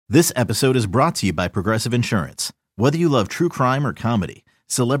This episode is brought to you by Progressive Insurance. Whether you love true crime or comedy,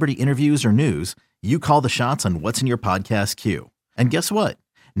 celebrity interviews or news, you call the shots on what's in your podcast queue. And guess what?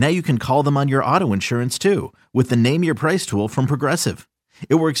 Now you can call them on your auto insurance too with the Name Your Price tool from Progressive.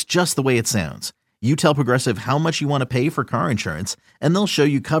 It works just the way it sounds. You tell Progressive how much you want to pay for car insurance, and they'll show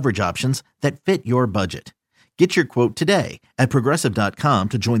you coverage options that fit your budget. Get your quote today at Progressive.com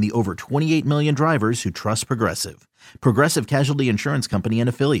to join the over 28 million drivers who trust Progressive. Progressive Casualty Insurance Company and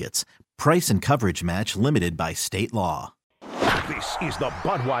Affiliates. Price and coverage match limited by state law. This is the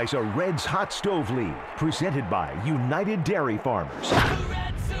Budweiser Reds Hot Stove League, presented by United Dairy Farmers. The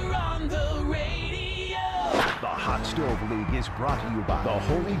Reds are on the radio. The Hot Stove League is brought to you by the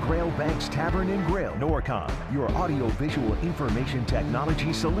Holy Grail Banks Tavern and Grill, Norcom, your audio-visual information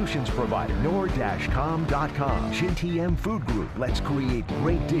technology solutions provider, nor-com.com, Shin Food Group, let's create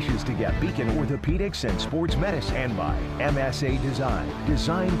great dishes together, Beacon Orthopedics and Sports Medicine, and by MSA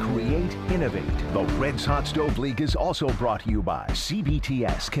Design, Create, Innovate. The Reds Hot Stove League is also brought to you by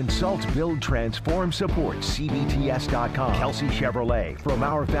CBTS, Consult, Build, Transform, Support, CBTS.com, Kelsey Chevrolet, from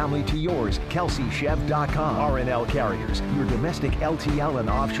our family to yours, KelseyChev.com, R&L Carriers, your domestic LTL and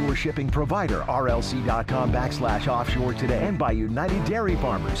offshore shipping provider, RLC.com/offshore today, and by United Dairy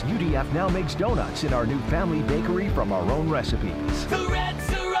Farmers. UDF now makes donuts in our new family bakery from our own recipes. The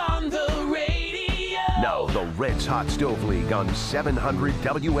Reds are on the radio. Now, the Reds Hot Stove League on 700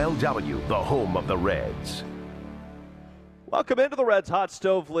 WLW, the home of the Reds. Welcome into the Reds Hot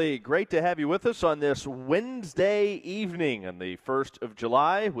Stove League. Great to have you with us on this Wednesday evening on the 1st of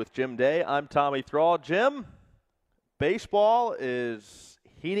July with Jim Day. I'm Tommy Thrall. Jim, baseball is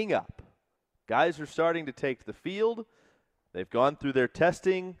heating up. Guys are starting to take the field. They've gone through their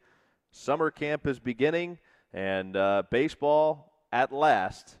testing. Summer camp is beginning, and baseball at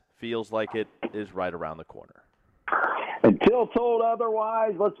last feels like it is right around the corner. Until told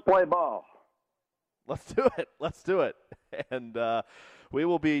otherwise, let's play ball. Let's do it. Let's do it. And we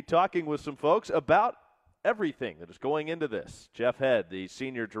will be talking with some folks about everything that is going into this. Jeff Head, the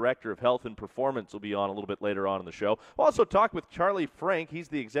Senior Director of Health and Performance, will be on a little bit later on in the show. We'll also talk with Charlie Frank. He's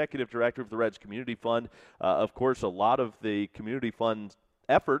the Executive Director of the Reds Community Fund. Of course, a lot of the Community Fund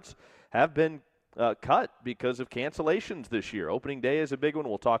efforts have been cut because of cancellations this year. Opening day is a big one.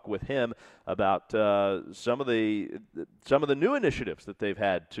 We'll talk with him about some of the new initiatives that they've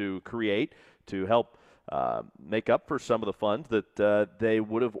had to create to help make up for some of the funds that they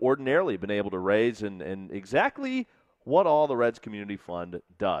would have ordinarily been able to raise, and exactly what all the Reds Community Fund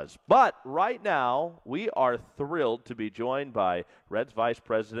does. But right now, we are thrilled to be joined by Reds Vice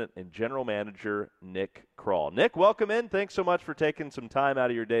President and General Manager Nick Krall. Nick, welcome in. Thanks so much for taking some time out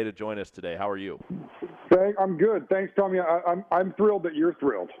of your day to join us today. How are you? I'm good. Thanks, Tommy. I'm thrilled that you're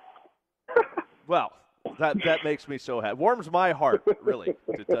thrilled. Well, that makes me so happy. Warms my heart, really,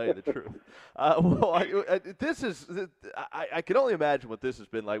 to tell you the truth. I can only imagine what this has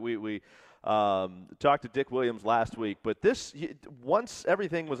been like. We talked to Dick Williams last week, but once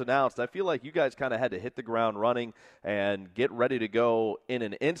everything was announced, I feel like you guys kind of had to hit the ground running and get ready to go in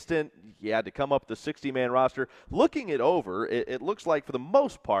an instant. You had to come up with the 60-man roster. Looking it over, it looks like for the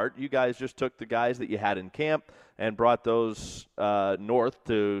most part, you guys just took the guys that you had in camp and brought those north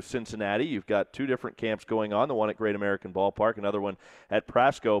to Cincinnati. You've got two different camps going on, the one at Great American Ballpark, another one at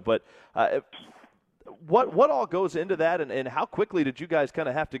Prasco. But what all goes into that, and how quickly did you guys kind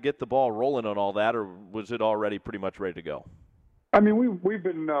of have to get the ball rolling on all that, or was it already pretty much ready to go? I mean, we've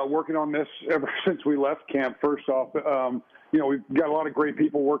been working on this ever since we left camp. First off, we've got a lot of great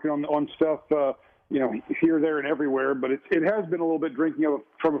people working on stuff, here, there, and everywhere. But it has been a little bit drinking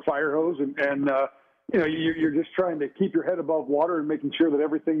from a fire hose, and you're just trying to keep your head above water and making sure that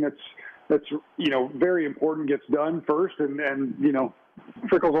everything that's very important gets done first, and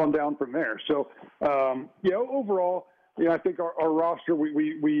trickles on down from there. So, overall, I think our roster,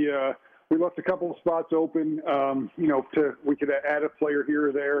 we left a couple of spots open, we could add a player here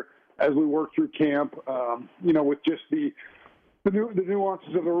or there as we work through camp, with just the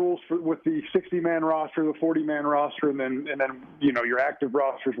nuances of the rules with the 60-man roster, the 40-man roster, and then your active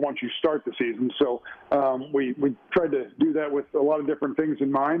rosters once you start the season. So we tried to do that with a lot of different things in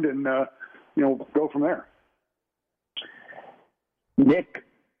mind, and go from there. Nick,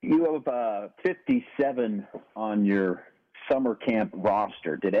 you have 57 on your summer camp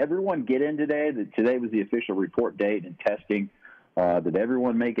roster. Did everyone get in today? Today was the official report date and testing. Did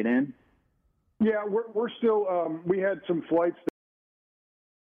everyone make it in? Yeah, we're still. We had some flights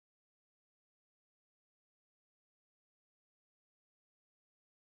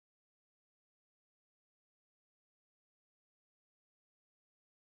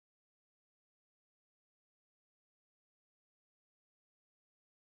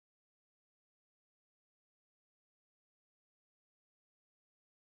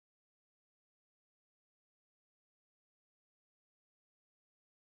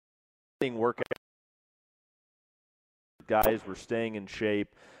workout. Guys were staying in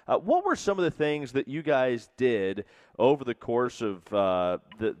shape. What were some of the things that you guys did over the course of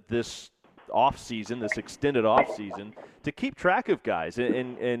this off season, this extended off season, to keep track of guys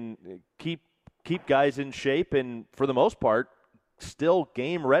and keep guys in shape and, for the most part, still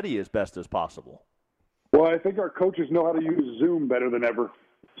game ready as best as possible? Well, I think our coaches know how to use Zoom better than ever.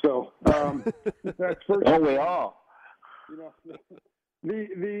 So that's first. Oh, we all.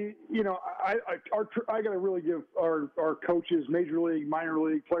 I got to really give our coaches, major league, minor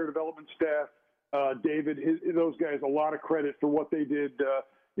league, player development staff, David, those guys a lot of credit for what they did.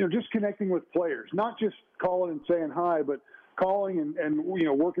 Just connecting with players, not just calling and saying hi, but calling and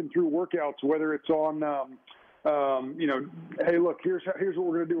working through workouts, whether it's on, hey, look, here's what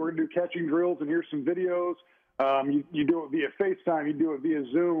we're going to do. We're going to do catching drills, and here's some videos. You do it via FaceTime. You do it via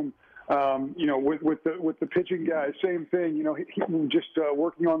Zoom. With the pitching guys, same thing. Just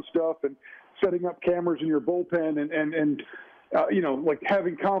working on stuff and setting up cameras in your bullpen and like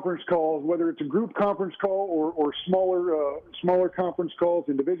having conference calls, whether it's a group conference call or smaller conference calls,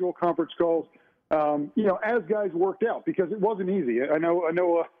 individual conference calls. As guys worked out, because it wasn't easy. I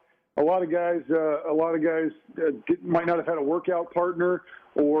know a lot of guys might not have had a workout partner,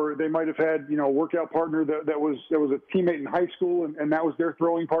 or they might have had a workout partner that was a teammate in high school, and that was their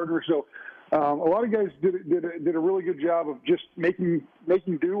throwing partner. So a lot of guys did a really good job of just making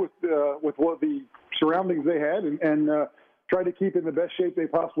do with what the surroundings they had, and try to keep in the best shape they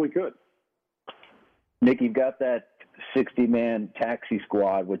possibly could. Nick, you've got that 60-man taxi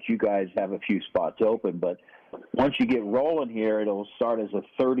squad, which you guys have a few spots open, but once you get rolling here, it'll start as a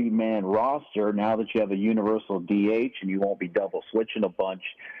 30-man roster now that you have a universal DH and you won't be double switching a bunch.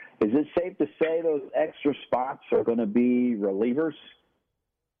 Is it safe to say those extra spots are going to be relievers?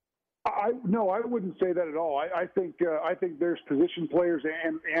 No, I wouldn't say that at all. I think there's position players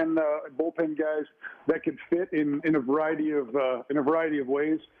and bullpen guys that could fit in a variety of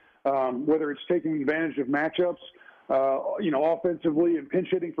ways. Whether it's taking advantage of matchups, offensively and pinch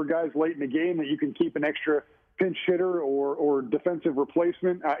hitting for guys late in the game that you can keep an extra pinch hitter or defensive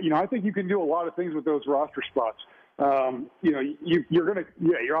replacement. I think you can do a lot of things with those roster spots.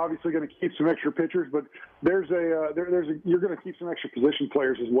 You're obviously going to keep some extra pitchers, but you're going to keep some extra position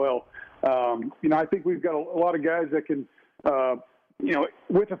players as well. I think we've got a lot of guys that can,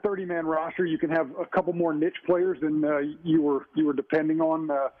 with a 30-man roster, you can have a couple more niche players than you were depending on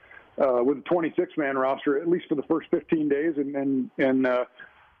with a 26-man roster, at least for the first 15 days, and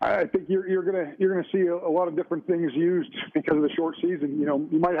I think you're gonna see a lot of different things used because of the short season.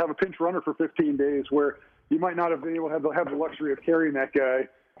 You might have a pinch runner for 15 days where you might not have been able to have the luxury of carrying that guy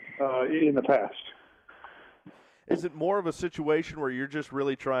in the past. Is it more of a situation where you're just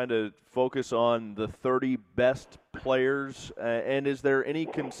really trying to focus on the 30 best players, and is there any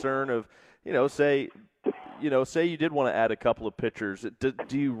concern of, say you did want to add a couple of pitchers,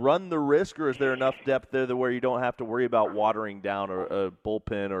 do you run the risk, or is there enough depth there where you don't have to worry about watering down a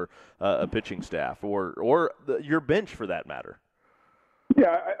bullpen or a pitching staff or your bench for that matter?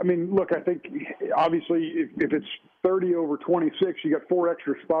 Yeah, I mean, look, I think obviously if it's 30 over 26, you got 4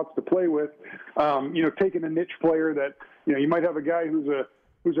 extra spots to play with. Taking a niche player that, you might have a guy who's a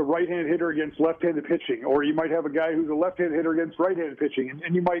right-handed hitter against left-handed pitching, or you might have a guy who's a left-handed hitter against right-handed pitching,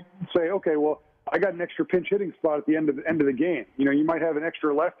 and you might say, okay, well, I got an extra pinch hitting spot at the end of the game. You might have an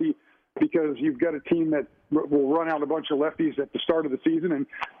extra lefty because you've got a team that will run out a bunch of lefties at the start of the season, and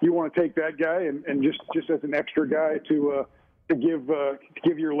you want to take that guy and just as an extra guy to give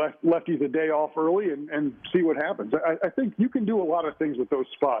your lefties a day off early and see what happens. I think you can do a lot of things with those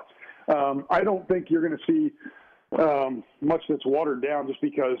spots. I don't think you're going to see much that's watered down just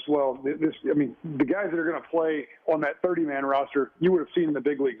because, the guys that are going to play on that 30-man roster, you would have seen in the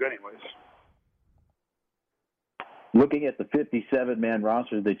big leagues anyways. Looking at the 57-man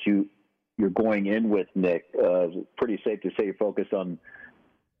roster that you're going in with, Nick, pretty safe to say you focus on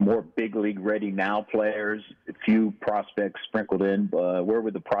more big league ready now players, a few prospects sprinkled in. Where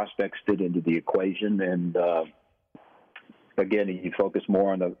would the prospects fit into the equation? And again, you focus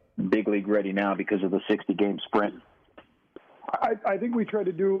more on the big league ready now because of the 60-game sprint. I think we try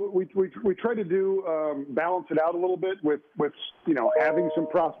to do balance it out a little bit with having some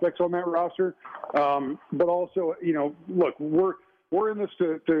prospects on that roster, but also look, we're in this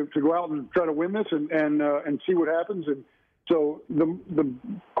to go out and try to win this and see what happens. And so the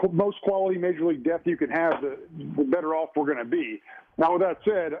most quality major league depth you can have, the better off we're going to be. Now, with that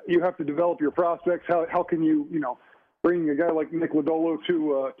said, you have to develop your prospects. How can you bringing a guy like Nick Lodolo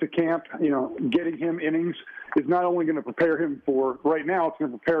to camp, getting him innings is not only going to prepare him for right now, it's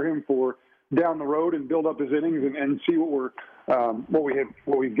going to prepare him for down the road and build up his innings and see what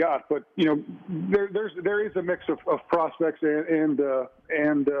what we've got. But there is a mix of prospects and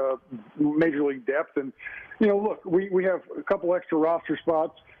major league depth. And look, we have a couple extra roster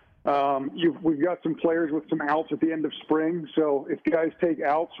spots. We've got some players with some outs at the end of spring. So if guys take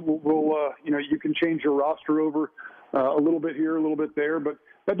outs, we'll you can change your roster over a little bit here, a little bit there. But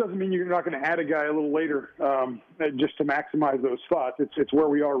that doesn't mean you're not going to add a guy a little later just to maximize those spots. It's where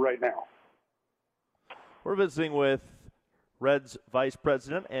we are right now. We're visiting with Reds Vice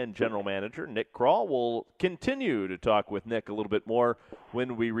President and General Manager Nick Krall. We'll continue to talk with Nick a little bit more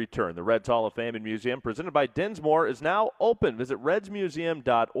when we return. The Reds Hall of Fame and Museum, presented by Dinsmore, is now open. Visit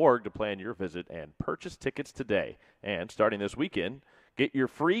redsmuseum.org to plan your visit and purchase tickets today. And starting this weekend, get your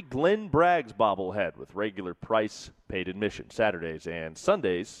free Glenn Braggs bobblehead with regular price paid admission Saturdays and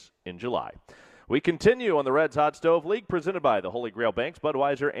Sundays in July. We continue on the Reds Hot Stove League, presented by the Holy Grail Banks,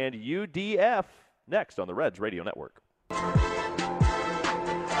 Budweiser, and UDF. Next on the Reds Radio Network.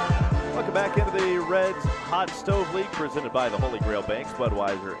 Welcome back into the Reds Hot Stove League, presented by the Holy Grail Banks,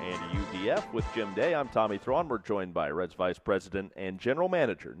 Budweiser, and UDF. With Jim Day, I'm Tommy Thrawn. We're joined by Reds Vice President and General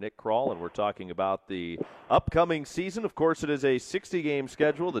Manager Nick Krall, and we're talking about the upcoming season. Of course, it is a 60-game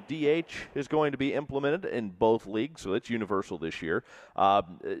schedule. The DH is going to be implemented in both leagues, so it's universal this year.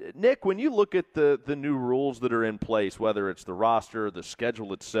 Nick, when you look at the new rules that are in place, whether it's the roster, the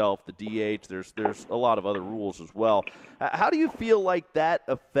schedule itself, the DH, there's a lot of other rules as well. How do you feel like that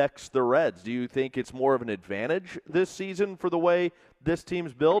affects the Reds? Do you think it's more of an advantage this season for the way this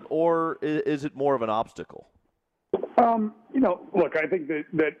team's built, or is it more of an obstacle? Look, I think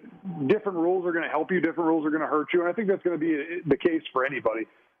that different rules are going to help you, different rules are going to hurt you, and I think that's going to be the case for anybody.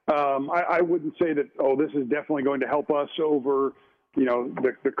 I wouldn't say that, this is definitely going to help us over,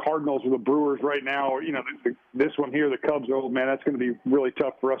 the Cardinals or the Brewers right now, or, this one here, the Cubs, man, that's going to be really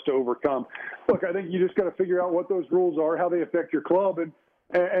tough for us to overcome. Look, I think you just got to figure out what those rules are, how they affect your club,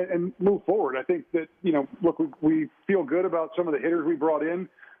 and move forward. I think that, look, we feel good about some of the hitters we brought in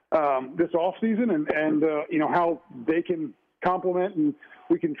this offseason and how they can complement, and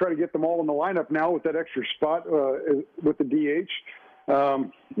we can try to get them all in the lineup now with that extra spot with the DH.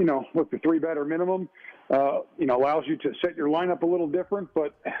 With the 3-batter minimum, allows you to set your lineup a little different,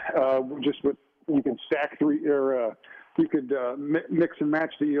 but just with you can stack three or you could mix and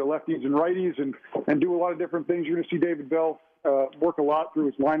match the lefties and righties and do a lot of different things. You're going to see David Bell work a lot through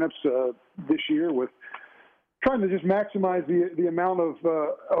his lineups this year with trying to just maximize the amount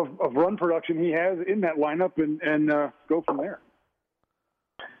of run production he has in that lineup and go from there.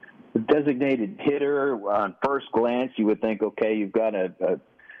 The designated hitter, on first glance, you would think, okay, you've got a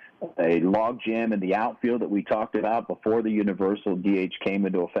log jam in the outfield that we talked about before the universal DH came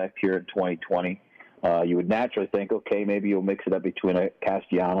into effect here in 2020. You would naturally think, okay, maybe you'll mix it up between a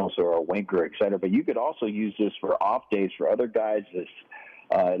Castellanos or a Winker, et cetera. But you could also use this for off days for other guys,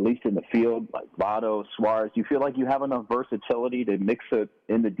 at least in the field, like Votto, Suarez. Do you feel like you have enough versatility to mix it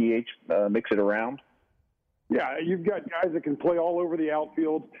in the DH, mix it around? Yeah, you've got guys that can play all over the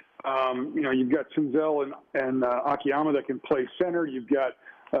outfield. You've got Senzel and Akiyama that can play center. You've got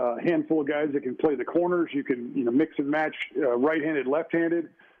a handful of guys that can play the corners. You can mix and match right-handed, left-handed.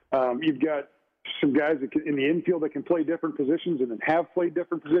 You've got some guys that in the infield that can play different positions and then have played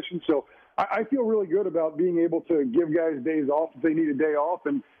different positions. So I feel really good about being able to give guys days off if they need a day off,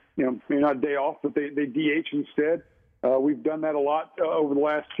 and maybe not a day off, but they DH instead. We've done that a lot over the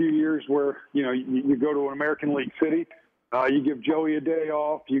last few years where you go to an American League city. You give Joey a day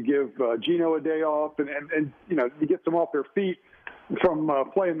off, you give Gino a day off, and you get them off their feet from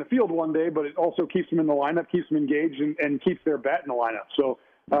playing the field one day, but it also keeps them in the lineup, keeps them engaged, and keeps their bat in the lineup. So,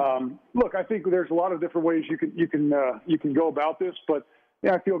 look, I think there's a lot of different ways you can go about this, but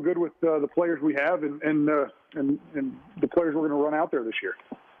yeah, I feel good with the players we have and the players we're going to run out there this year.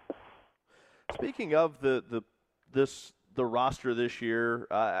 Speaking of the roster this year,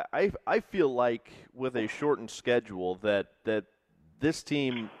 I feel like with a shortened schedule that this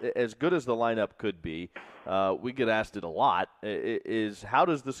team, as good as the lineup could be, we get asked it a lot, is how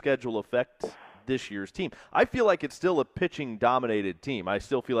does the schedule affect this year's team? I feel like it's still a pitching-dominated team. I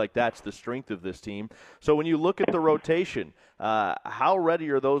still feel like that's the strength of this team. So when you look at the rotation, how ready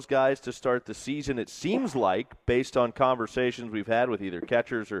are those guys to start the season? It seems like, based on conversations we've had with either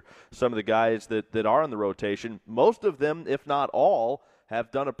catchers or some of the guys that are in the rotation, most of them, if not all,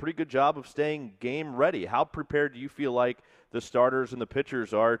 have done a pretty good job of staying game ready. How prepared do you feel like the starters and the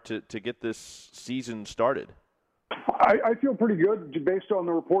pitchers are to get this season started? I feel pretty good based on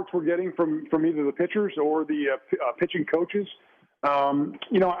the reports we're getting from either the pitchers or the pitching coaches.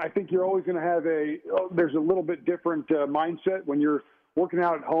 I think you're always going to have there's a little bit different mindset when you're working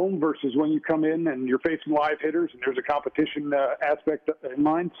out at home versus when you come in and you're facing live hitters and there's a competition aspect in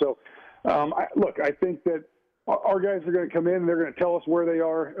mind. So, I think that our guys are going to come in and they're going to tell us where they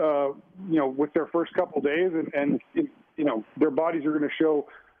are, with their first couple of days, and their bodies are going to show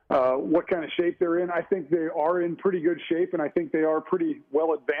what kind of shape they're in. I think they are in pretty good shape, and I think they are pretty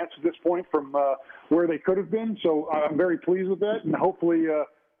well advanced at this point from where they could have been. So I'm very pleased with that, and hopefully,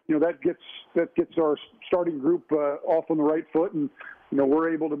 that gets our starting group off on the right foot, and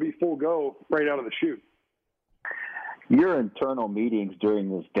we're able to be full go right out of the chute. Your internal meetings during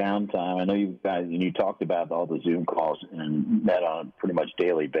this downtime, I know you guys, and you talked about all the Zoom calls and met on a pretty much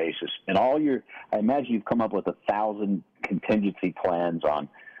daily basis. And I imagine you've come up with 1,000 contingency plans on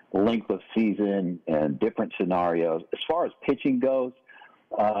length of season and different scenarios. As far as pitching goes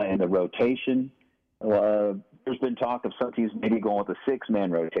and the rotation, there's been talk of some teams maybe going with a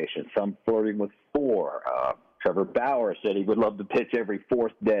 6-man rotation, some flirting with 4. Trevor Bauer said he would love to pitch every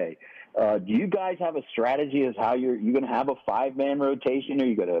 4th day. Do you guys have a strategy as how you're going to have a 5-man rotation? Are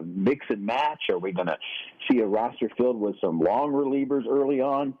you going to mix and match? Are we going to see a roster filled with some long relievers early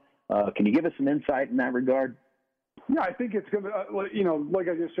on? Can you give us some insight in that regard? Yeah, I think it's going to, like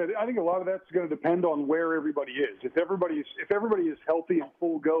I just said, I think a lot of that's going to depend on where everybody is. If everybody is healthy and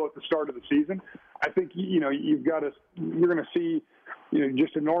full go at the start of the season, I think you're going to see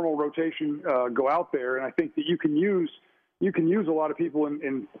just a normal rotation go out there, and I think that you can use a lot of people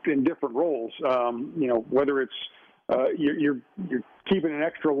in different roles. Whether it's you're keeping an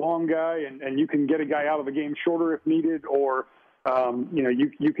extra long guy and you can get a guy out of the game shorter if needed, or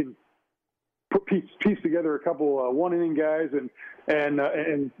you can piece together a couple one-inning guys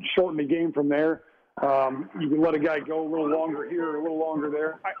and shorten the game from there. You can let a guy go a little longer here, a little longer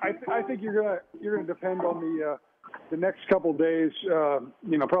there. I think you're gonna depend on the next couple of days,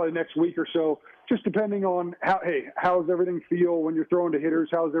 probably next week or so, just depending on how's everything feel when you're throwing to hitters,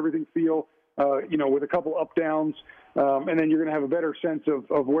 how's everything feel, with a couple up downs, and then you're going to have a better sense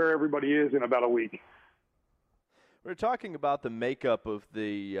of where everybody is in about a week. We're talking about the makeup of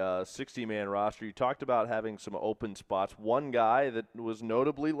the 60-man roster. You talked about having some open spots. One guy that was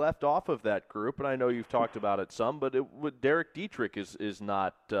notably left off of that group, and I know you've talked about it some, but Derek Dietrich is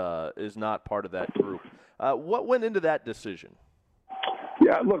not part of that group. What went into that decision?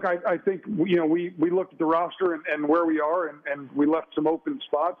 Yeah, look, I think we looked at the roster and where we are, and we left some open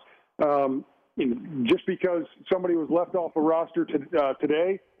spots. Just because somebody was left off a roster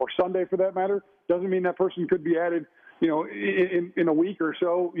today or Sunday, for that matter, doesn't mean that person could be added, in a week or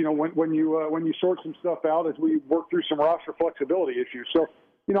so. When you sort some stuff out as we work through some roster flexibility issues. So,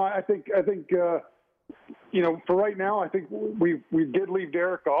 I think for right now, I think we did leave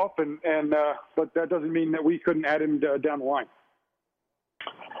Derek off, but that doesn't mean that we couldn't add him down the line.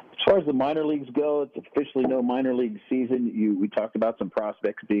 As far as the minor leagues go, it's officially no minor league season. We talked about some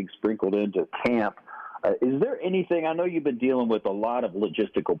prospects being sprinkled into camp. Is there anything, I know you've been dealing with a lot of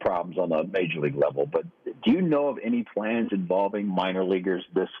logistical problems on the major league level, but do you know of any plans involving minor leaguers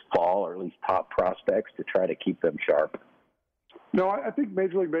this fall, or at least top prospects, to try to keep them sharp? No, I think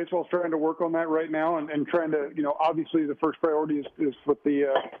Major League Baseball is trying to work on that right now, and trying to, obviously the first priority is with the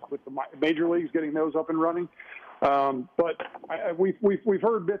major leagues, getting those up and running. But we've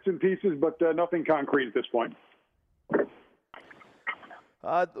heard bits and pieces, but nothing concrete at this point.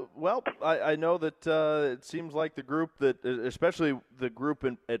 I know that it seems like the group that, especially the group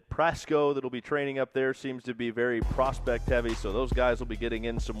at Prasco that'll be training up there, seems to be very prospect heavy. So those guys will be getting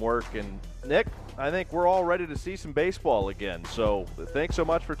in some work. And Nick, I think we're all ready to see some baseball again. So thanks so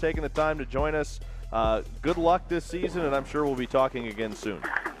much for taking the time to join us. Good luck this season, and I'm sure we'll be talking again soon.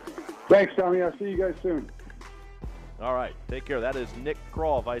 Thanks, Tommy. I'll see you guys soon. All right, take care. That is Nick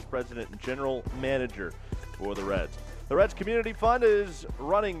Krall, Vice President and General Manager for the Reds. The Reds Community Fund is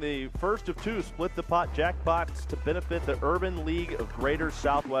running the first of 2 Split the Pot jackpots to benefit the Urban League of Greater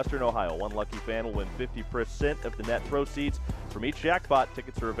Southwestern Ohio. One lucky fan will win 50% of the net proceeds from each jackpot.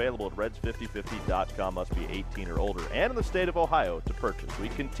 Tickets are available at reds5050.com. Must be 18 or older and in the state of Ohio to purchase. We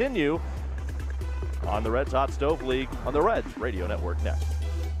continue on the Reds Hot Stove League on the Reds Radio Network next.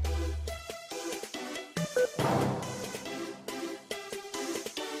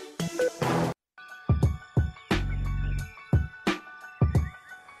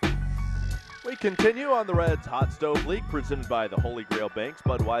 We continue on the Reds Hot Stove League, presented by the Holy Grail Banks,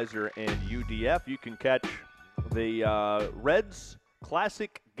 Budweiser, and UDF. You can catch the Reds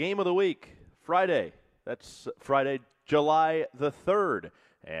Classic Game of the Week Friday. That's Friday, July the 3rd.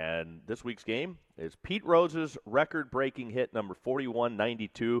 And this week's game is Pete Rose's record-breaking hit, number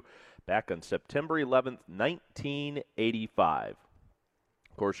 4192, back on September 11th, 1985.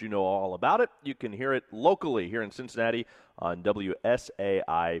 Of course, you know all about it. You can hear it locally here in Cincinnati on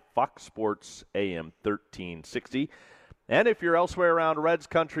WSAI Fox Sports AM 1360. And if you're elsewhere around Reds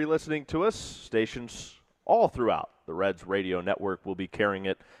country listening to us, stations all throughout the Reds radio network will be carrying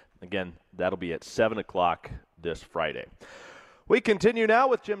it. Again, that'll be at 7 o'clock this Friday. We continue now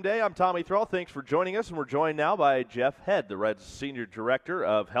with Jim Day. I'm Tommy Thrall. Thanks for joining us, and we're joined now by Jeff Head, the Reds Senior Director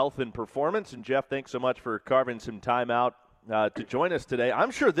of Health and Performance. And, Jeff, thanks so much for carving some time out to join us today. I'm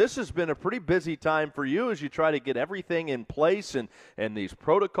sure this has been a pretty busy time for you as you try to get everything in place and these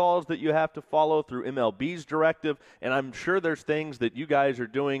protocols that you have to follow through MLB's directive, and I'm sure there's things that you guys are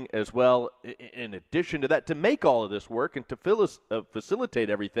doing as well in addition to that to make all of this work and to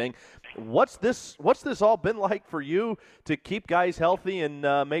facilitate everything. What's this all been like for you to keep guys healthy and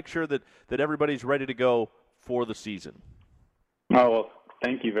make sure that everybody's ready to go for the season? Oh, well,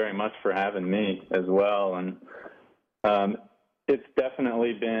 thank you very much for having me as well. And it's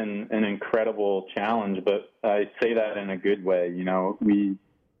definitely been an incredible challenge, but I say that in a good way. You know, we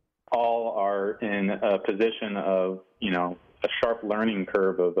all are in a position of, you know, a sharp learning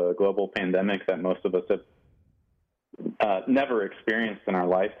curve of a global pandemic that most of us have never experienced in our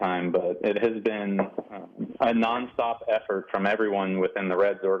lifetime, but it has been a nonstop effort from everyone within the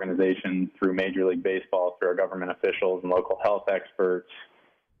Reds organization, through Major League Baseball, through our government officials and local health experts,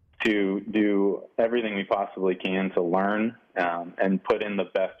 to do everything we possibly can to learn and put in the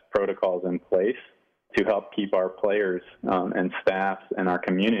best protocols in place to help keep our players and staff and our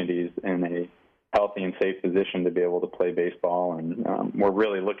communities in a healthy and safe position to be able to play baseball. And we're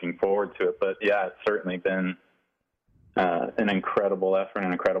really looking forward to it. But, yeah, it's certainly been an incredible effort,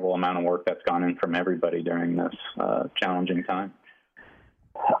 an incredible amount of work that's gone in from everybody during this challenging time.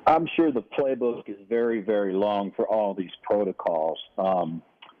 I'm sure the playbook is very, very long for all these protocols.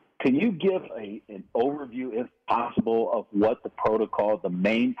 Can you give an overview, if possible, of what the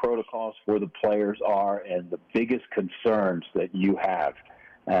main protocols for the players are and the biggest concerns that you have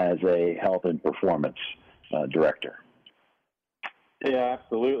as a health and performance director? Yeah,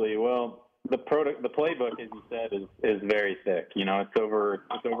 absolutely. Well, the playbook, as you said, is very thick. You know, it's over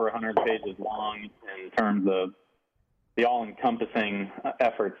 100 pages long in terms of the all-encompassing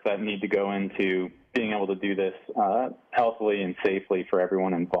efforts that need to go into being able to do this healthily and safely for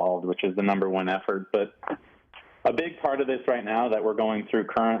everyone involved, which is the number one effort. But a big part of this right now that we're going through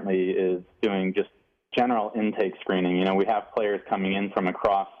currently is doing just general intake screening. You know, we have players coming in from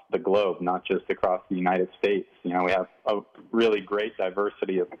across the globe, not just across the United States. You know, we have a really great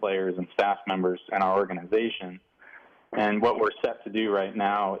diversity of players and staff members in our organization. And what we're set to do right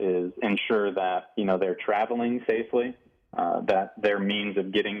now is ensure that, you know, they're traveling safely, that their means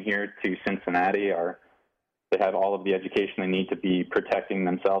of getting here to Cincinnati they have all of the education they need to be protecting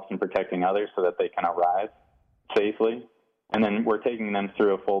themselves and protecting others so that they can arrive safely. And then we're taking them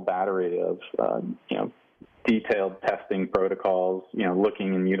through a full battery of, you know, detailed testing protocols, you know,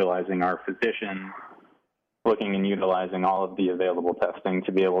 looking and utilizing our physicians, looking and utilizing all of the available testing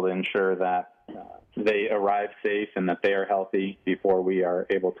to be able to ensure that they arrive safe and that they are healthy before we are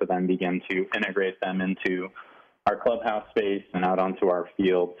able to then begin to integrate them into our clubhouse space and out onto our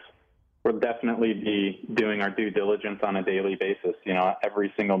fields. We'll definitely be doing our due diligence on a daily basis. You know,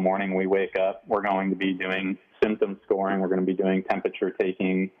 every single morning we wake up, we're going to be doing symptom scoring. We're going to be doing temperature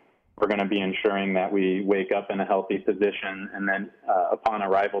taking. We're going to be ensuring that we wake up in a healthy position. And then upon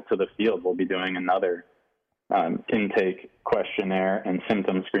arrival to the field, we'll be doing another intake questionnaire and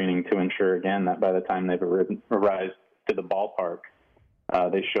symptom screening to ensure, again, that by the time they've arrived to the ballpark,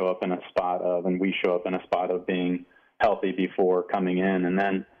 they show up in a spot of, and we show up in a spot of being healthy before coming in. And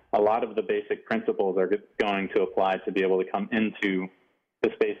then a lot of the basic principles are going to apply to be able to come into the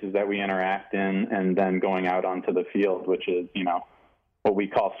spaces that we interact in and then going out onto the field, which is, you know, what we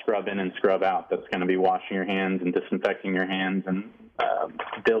call scrub in and scrub out. That's going to be washing your hands and disinfecting your hands and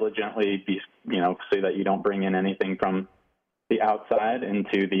diligently be, you know, so that you don't bring in anything from the outside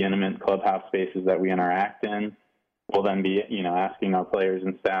into the intimate clubhouse spaces that we interact in. We'll then be, you know, asking our players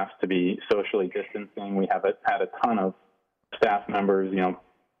and staff to be socially distancing. We have had a ton of staff members, you know,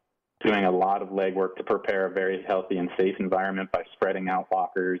 doing a lot of legwork to prepare a very healthy and safe environment by spreading out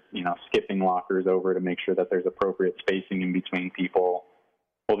lockers, you know, skipping lockers over to make sure that there's appropriate spacing in between people.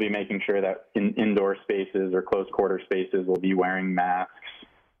 We'll be making sure that in indoor spaces or close quarter spaces, we'll be wearing masks,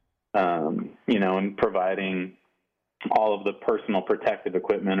 you know, and providing all of the personal protective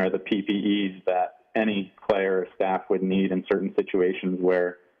equipment or the PPEs that any player or staff would need in certain situations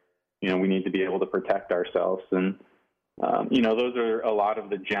where, you know, we need to be able to protect ourselves. And, you know, those are a lot of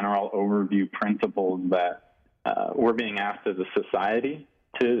the general overview principles that we're being asked as a society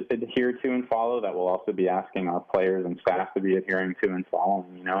to adhere to and follow that we'll also be asking our players and staff to be adhering to and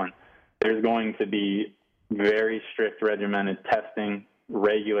following, and there's going to be very strict regimented testing,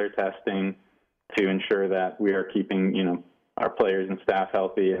 regular testing to ensure that we are keeping, our players and staff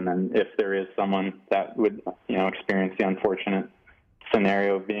healthy. And then if there is someone that would, experience the unfortunate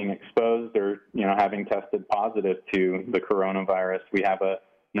scenario of being exposed or, having tested positive to the coronavirus, we have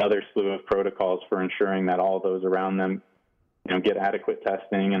another slew of protocols for ensuring that all those around them, get adequate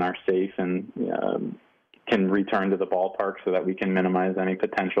testing and are safe and can return to the ballpark so that we can minimize any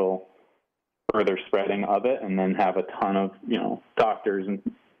potential further spreading of it, and then have a ton of, doctors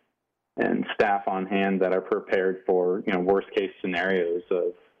and staff on hand that are prepared for, worst case scenarios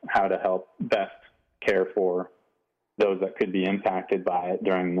of how to help best care for those that could be impacted by it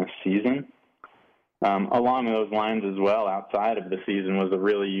during this season. Along those lines as well, outside of the season was a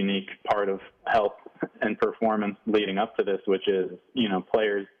really unique part of health and performance leading up to this, which is,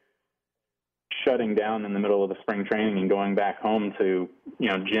 players shutting down in the middle of the spring training and going back home to,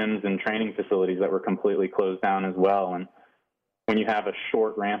 gyms and training facilities that were completely closed down as well. And when you have a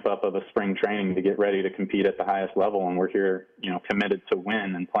short ramp up of a spring training to get ready to compete at the highest level, and we're here, committed to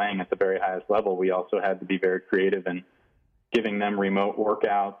win and playing at the very highest level, we also had to be very creative in giving them remote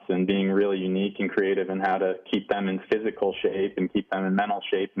workouts and being really unique and creative in how to keep them in physical shape and keep them in mental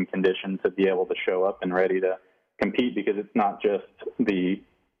shape and condition to be able to show up and ready to compete, because it's not just the,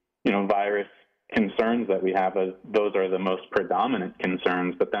 virus concerns that we have. Those are the most predominant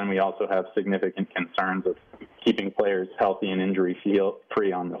concerns, but then we also have significant concerns of keeping players healthy and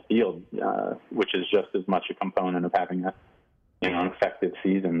injury-free on the field, which is just as much a component of having an effective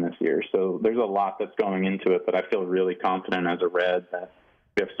season this year. So there's a lot that's going into it, but I feel really confident as a Red that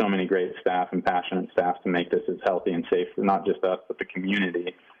we have so many great staff and passionate staff to make this as healthy and safe for not just us, but the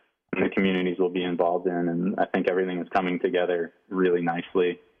community, and the communities will be involved in. And I think everything is coming together really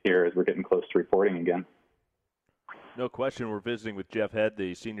nicely here as we're getting close to reporting again. No question. We're visiting with Jeff Head,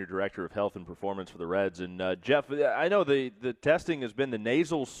 the Senior Director of Health and Performance for the Reds. And, Jeff, I know the testing has been the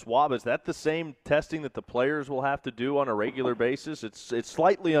nasal swab. Is that the same testing that the players will have to do on a regular basis? It's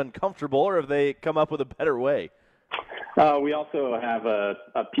slightly uncomfortable, or have they come up with a better way? We also have a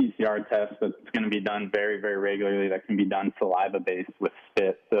PCR test that's going to be done very, very regularly that can be done saliva-based with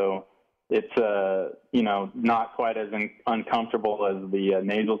spit. So it's, not quite as uncomfortable as the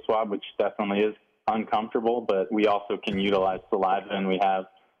nasal swab, which definitely is uncomfortable, but we also can utilize saliva, and we have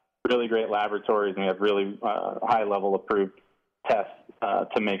really great laboratories, and we have really high-level approved tests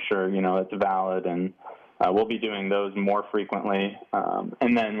to make sure, it's valid, and we'll be doing those more frequently.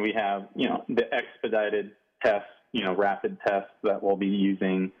 And then we have, the expedited tests, rapid tests that we'll be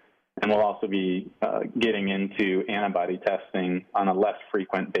using, and we'll also be getting into antibody testing on a less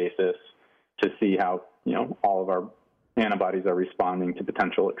frequent basis to see how, all of our antibodies are responding to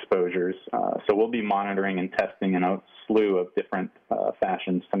potential exposures. So we'll be monitoring and testing in a slew of different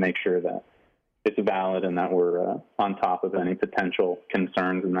fashions to make sure that it's valid and that we're on top of any potential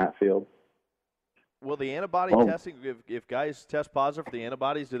concerns in that field. Will the antibody testing, if guys test positive for the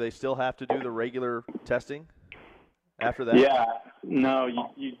antibodies, do they still have to do the regular testing after that? Yeah, no,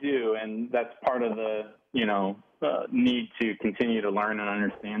 you do, and that's part of the, need to continue to learn and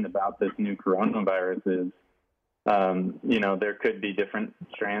understand about this new coronavirus is, there could be different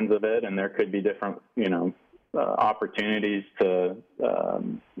strands of it, and there could be different, opportunities to,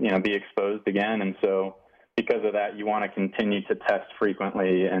 be exposed again. And so because of that, you want to continue to test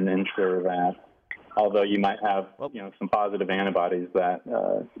frequently and ensure that although you might have, some positive antibodies, that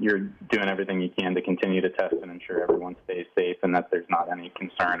you're doing everything you can to continue to test and ensure everyone stays safe and that there's not any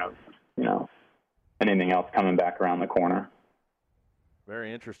concern of, anything else coming back around the corner.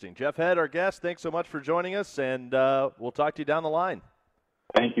 Very interesting. Jeff Head, our guest, thanks so much for joining us, and we'll talk to you down the line.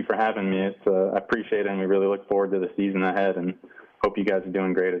 Thank you for having me. I appreciate it, and we really look forward to the season ahead, and hope you guys are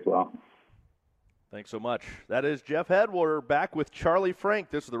doing great as well. Thanks so much. That is Jeff Head. We're back with Charlie Frank.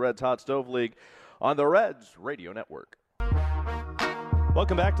 This is the Reds Hot Stove League on the Reds Radio Network.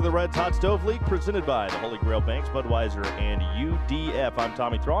 Welcome back to the Reds Hot Stove League, presented by the Holy Grail Banks, Budweiser, and UDF. I'm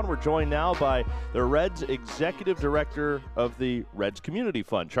Tommy Thrawn. We're joined now by the Reds Executive Director of the Reds Community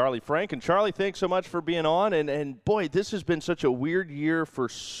Fund, Charlie Frank. And Charlie, thanks so much for being on. And boy, this has been such a weird year for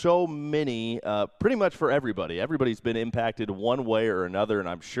so many, pretty much for everybody. Everybody's been impacted one way or another, and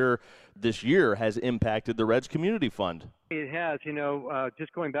I'm sure this year has impacted the Reds Community Fund. It has.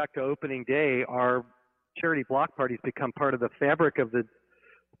 Just going back to opening day, our charity block parties become part of the fabric of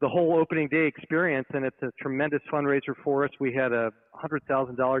the whole opening day experience, and it's a tremendous fundraiser for us. We had a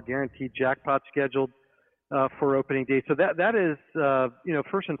 $100,000 guaranteed jackpot scheduled for opening day. So that is,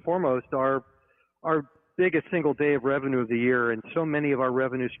 first and foremost, our biggest single day of revenue of the year, and so many of our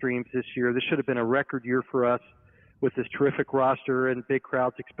revenue streams this year. This should have been a record year for us with this terrific roster and big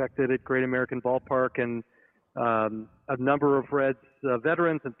crowds expected at Great American Ballpark, and a number of Reds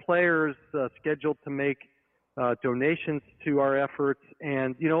veterans and players scheduled to make donations to our efforts.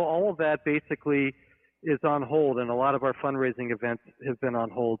 And, all of that basically is on hold, and a lot of our fundraising events have been on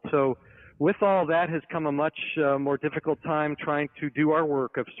hold. So with all that has come a much more difficult time trying to do our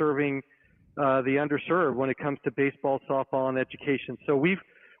work of serving the underserved when it comes to baseball, softball, and education. So we've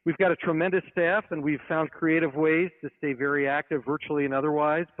got a tremendous staff, and we've found creative ways to stay very active virtually and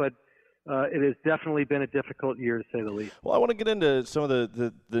otherwise, but it has definitely been a difficult year, to say the least. Well, I want to get into some of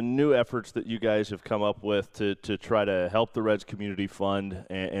the new efforts that you guys have come up with to try to help the Reds Community Fund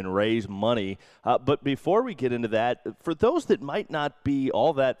and raise money. But before we get into that, for those that might not be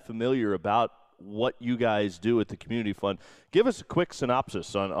all that familiar about what you guys do at the Community Fund, give us a quick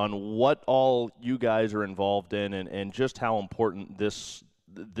synopsis on what all you guys are involved in and just how important this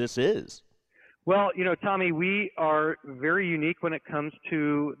is. Well, Tommy, we are very unique when it comes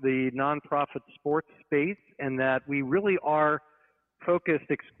to the nonprofit sports space, and that we really are focused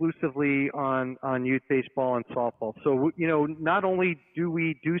exclusively on youth baseball and softball. So, not only do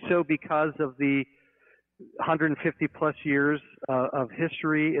we do so because of the 150 plus years of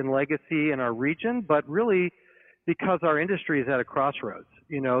history and legacy in our region, but really because our industry is at a crossroads.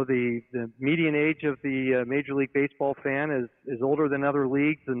 The median age of the Major League Baseball fan is older than other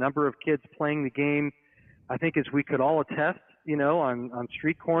leagues. The number of kids playing the game, I think, as we could all attest, on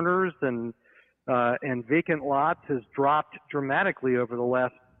street corners and vacant lots, has dropped dramatically over the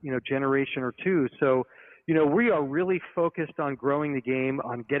last, generation or two. So, we are really focused on growing the game,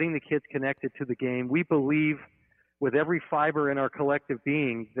 on getting the kids connected to the game. We believe with every fiber in our collective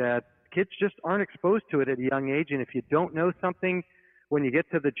being that kids just aren't exposed to it at a young age. And if you don't know something when you get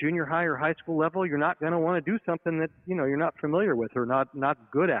to the junior high or high school level, you're not going to want to do something that, you're not familiar with or not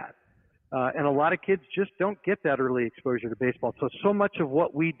good at. And a lot of kids just don't get that early exposure to baseball. So much of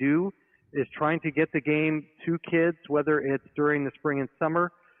what we do is trying to get the game to kids, whether it's during the spring and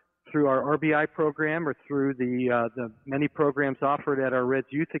summer through our RBI program or through the many programs offered at our Reds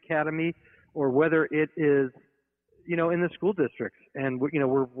Youth Academy, or whether it is, in the school districts. And,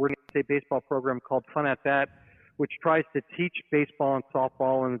 we're in a baseball program called Fun at Bat, which tries to teach baseball and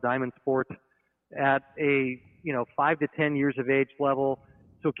softball and the diamond sports at a, 5 to 10 years of age level.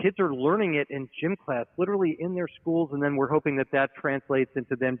 So kids are learning it in gym class, literally in their schools, and then we're hoping that translates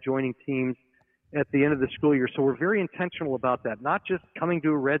into them joining teams at the end of the school year. So we're very intentional about that, not just coming to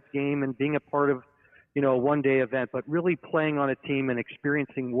a Reds game and being a part of, a one-day event, but really playing on a team and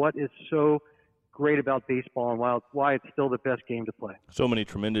experiencing what is so great about baseball and why it's still the best game to play. So many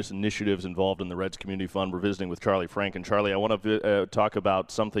tremendous initiatives involved in the Reds Community Fund. We're visiting with Charlie Frank. And Charlie, I want to talk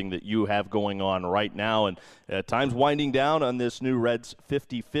about something that you have going on right now, and time's winding down on this new Reds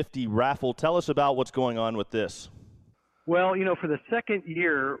 50-50 raffle. Tell us about what's going on with this. Well, for the second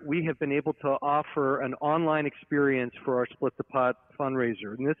year, we have been able to offer an online experience for our Split the Pot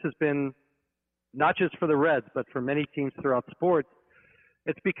fundraiser. And this has been not just for the Reds, but for many teams throughout sports.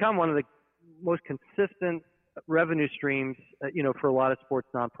 It's become one of the most consistent revenue streams, for a lot of sports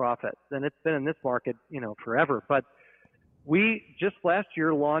nonprofits. And it's been in this market, forever. But we just last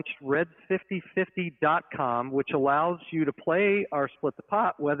year launched Reds5050.com, which allows you to play our Split the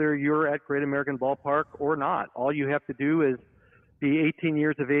Pot, whether you're at Great American Ballpark or not. All you have to do is be 18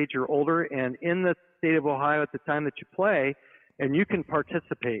 years of age or older and in the state of Ohio at the time that you play, and you can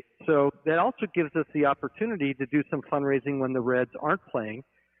participate. So that also gives us the opportunity to do some fundraising when the Reds aren't playing.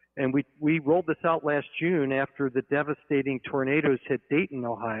 And we rolled this out last June after the devastating tornadoes hit Dayton,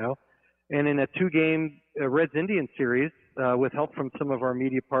 Ohio. And in a 2-game Reds-Indian series, with help from some of our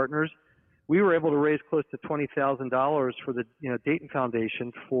media partners, we were able to raise close to $20,000 for the Dayton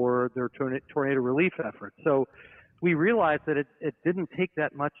Foundation for their tornado relief efforts. So we realized that it didn't take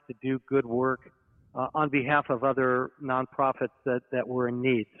that much to do good work on behalf of other nonprofits that were in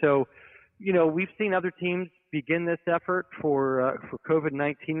need. So, we've seen other teams begin this effort for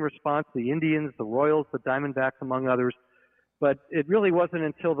COVID-19 response, the Indians, the Royals, the Diamondbacks, among others. But it really wasn't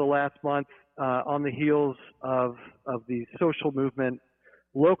until the last month, on the heels of the social movement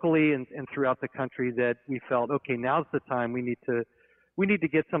locally and throughout the country, that we felt, okay, now's the time. We need to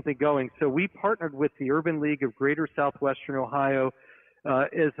get something going. So we partnered with the Urban League of Greater Southwestern Ohio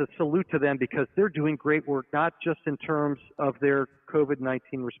as a salute to them, because they're doing great work, not just in terms of their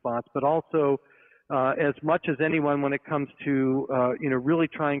COVID-19 response, but also as much as anyone when it comes to really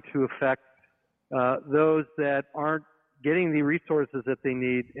trying to affect those that aren't getting the resources that they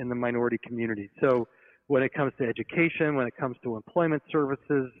need in the minority community. So when it comes to education, when it comes to employment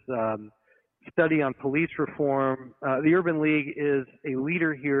services, study on police reform. The Urban League is a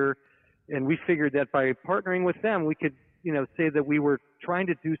leader here, and we figured that by partnering with them, we could, say that we were trying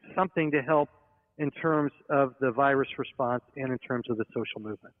to do something to help in terms of the virus response and in terms of the social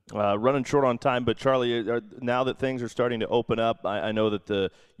movement. Running short on time, but Charlie, now that things are starting to open up, I know that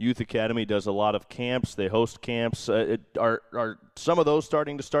the Youth Academy does a lot of camps. They host camps. Are some of those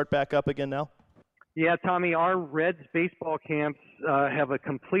starting to start back up again now? Yeah, Tommy, our Reds baseball camps have a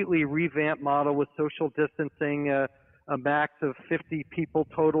completely revamped model with social distancing, a max of 50 people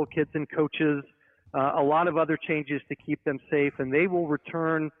total, kids and coaches, a lot of other changes to keep them safe, and they will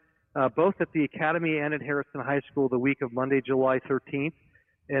return both at the Academy and at Harrison High School the week of Monday, July 13th.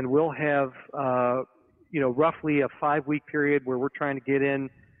 And we'll have, roughly a 5-week period where we're trying to get in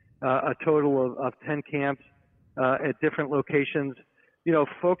a total of 10 camps at different locations.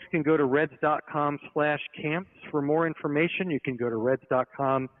 Folks can go to reds.com/camps for more information. You can go to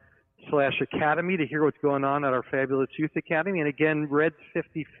reds.com/academy to hear what's going on at our fabulous Youth Academy. And again,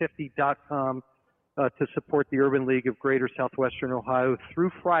 reds5050.com to support the Urban League of Greater Southwestern Ohio.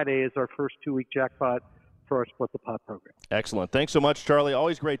 Through Friday is our first 2-week jackpot for our Split the Pot program. Excellent. Thanks so much, Charlie.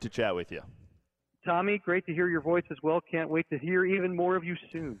 Always great to chat with you. Tommy, great to hear your voice as well. Can't wait to hear even more of you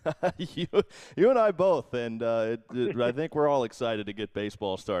soon. you and I both, and I think we're all excited to get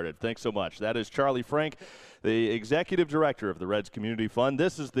baseball started. Thanks so much. That is Charlie Frank, the Executive Director of the Reds Community Fund.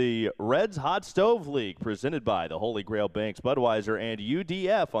 This is the Reds Hot Stove League, presented by the Holy Grail Banks, Budweiser, and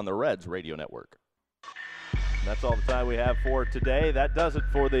UDF on the Reds Radio Network. And that's all the time we have for today. That does it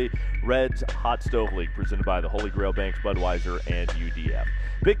for the Reds Hot Stove League, presented by the Holy Grail Banks, Budweiser, and UDF.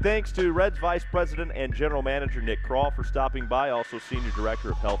 Big thanks to Reds Vice President and General Manager Nick Krall for stopping by, also Senior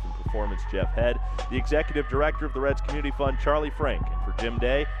Director of Health and Performance Jeff Head, the Executive Director of the Reds Community Fund Charlie Frank, and for Jim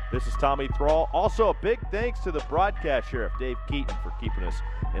Day, this is Tommy Thrall. Also a big thanks to the broadcast sheriff Dave Keaton for keeping us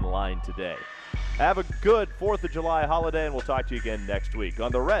in line today. Have a good 4th of July holiday, and we'll talk to you again next week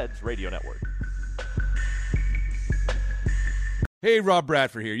on the Reds Radio Network. Hey, Rob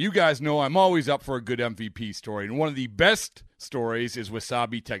Bradford here. You guys know I'm always up for a good MVP story, and one of the best stories is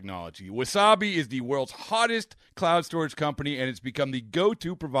Wasabi Technology. Wasabi is the world's hottest cloud storage company, and it's become the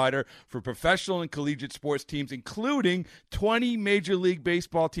go-to provider for professional and collegiate sports teams, including 20 Major League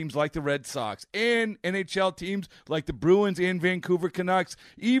Baseball teams like the Red Sox and NHL teams like the Bruins and Vancouver Canucks.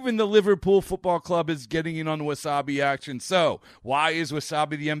 Even the Liverpool Football Club is getting in on the Wasabi action. So, why is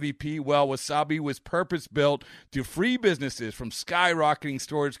Wasabi the MVP? Well, Wasabi was purpose-built to free businesses from skyrocketing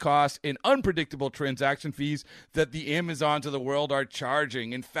storage costs and unpredictable transaction fees that the Amazons of the world are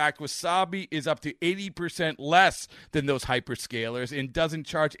charging. In fact, Wasabi is up to 80% less than those hyperscalers and doesn't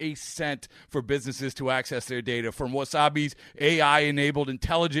charge a cent for businesses to access their data. From Wasabi's AI-enabled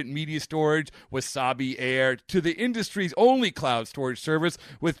intelligent media storage, Wasabi Air, to the industry's only cloud storage service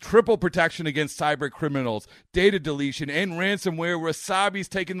with triple protection against cyber criminals, data deletion, and ransomware, Wasabi's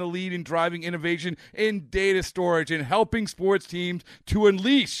taken the lead in driving innovation in data storage and helping sports teams to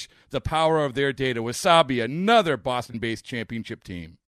unleash the power of their data. Wasabi, another Boston-based championship team.